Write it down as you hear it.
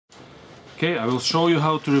Okay, I will show you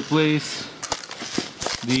how to replace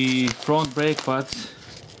the front brake pads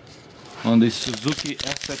on the Suzuki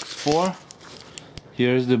SX4.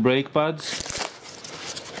 Here's the brake pads.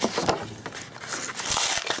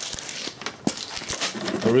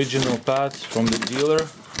 Original pads from the dealer.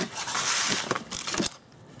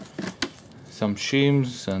 Some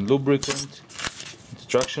shims and lubricant.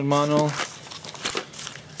 Instruction manual.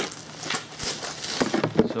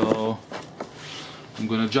 So I'm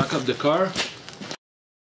gonna jack up the car.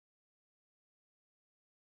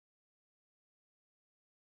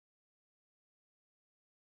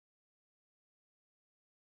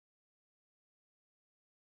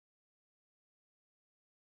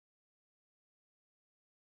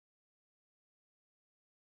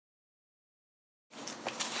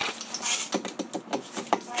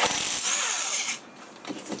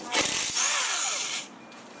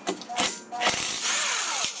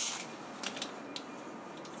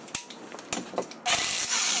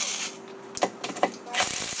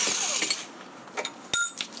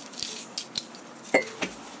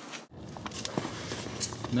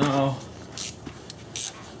 Now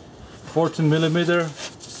 14mm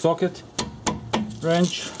socket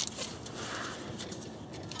wrench.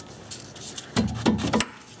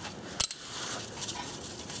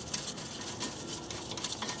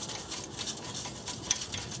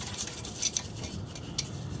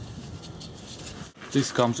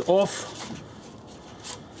 This comes off,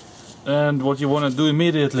 and what you want to do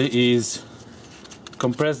immediately is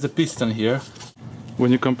compress the piston here.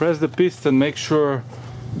 When you compress the piston, make sure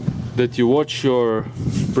that you watch your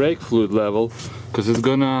brake fluid level, because it's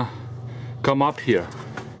gonna come up here.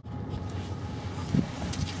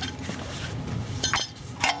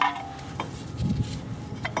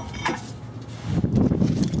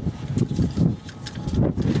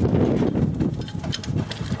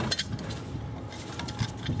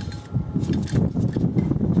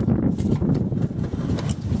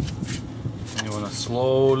 And you wanna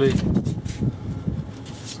slowly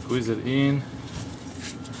squeeze it in.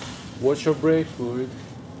 Watch your brake fluid,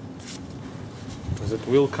 because it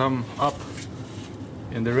will come up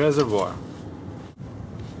in the reservoir.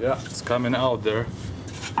 Yeah, it's coming out there,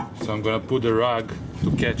 so I'm gonna put a rag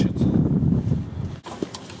to catch it.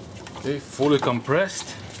 Okay, fully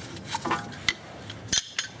compressed.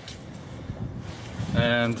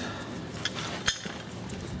 And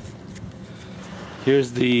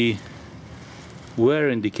here's the wear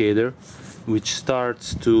indicator, which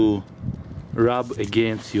starts to rub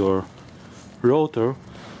against your rotor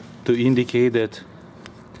to indicate that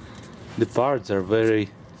the parts are very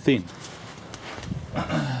thin.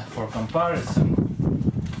 For comparison,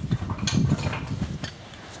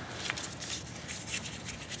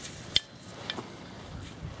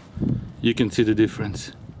 you can see the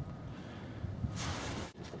difference.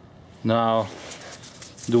 Now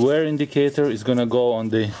the wear indicator is gonna go on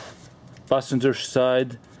the passenger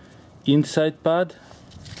side inside pad,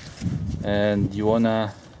 and you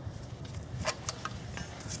wanna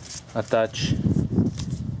attach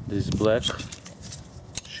this black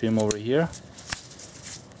shim over here,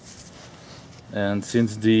 and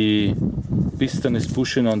since the piston is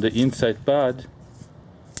pushing on the inside pad,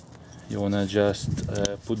 you wanna just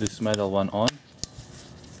put this metal one on,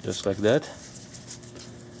 just like that.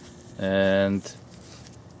 And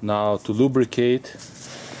now to lubricate,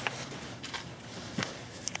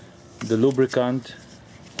 the lubricant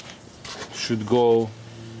should go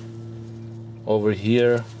over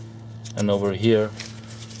here and over here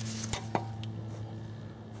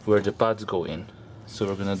where the pads go in. So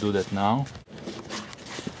we're gonna do that now.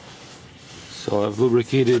 So I've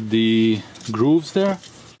lubricated the grooves there.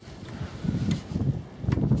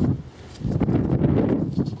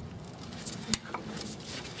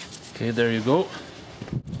 Okay, there you go.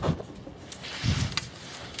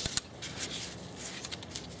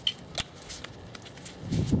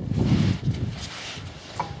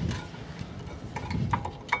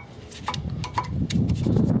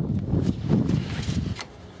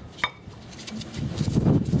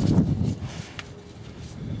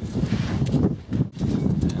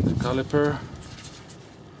 Caliper.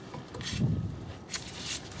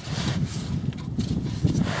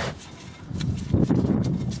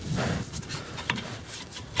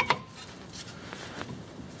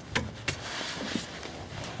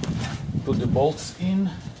 Put the bolts in.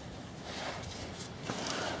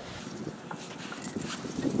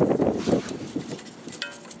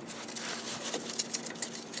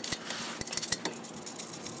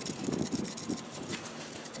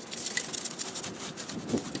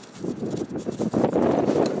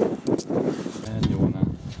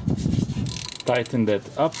 tighten that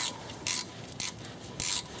up.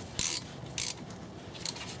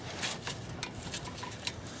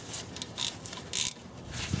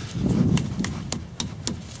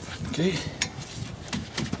 Okay.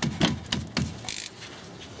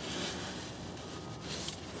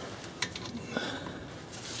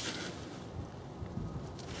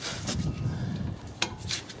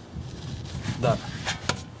 Done.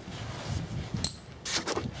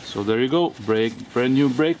 So there you go, brand new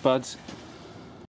brake pads.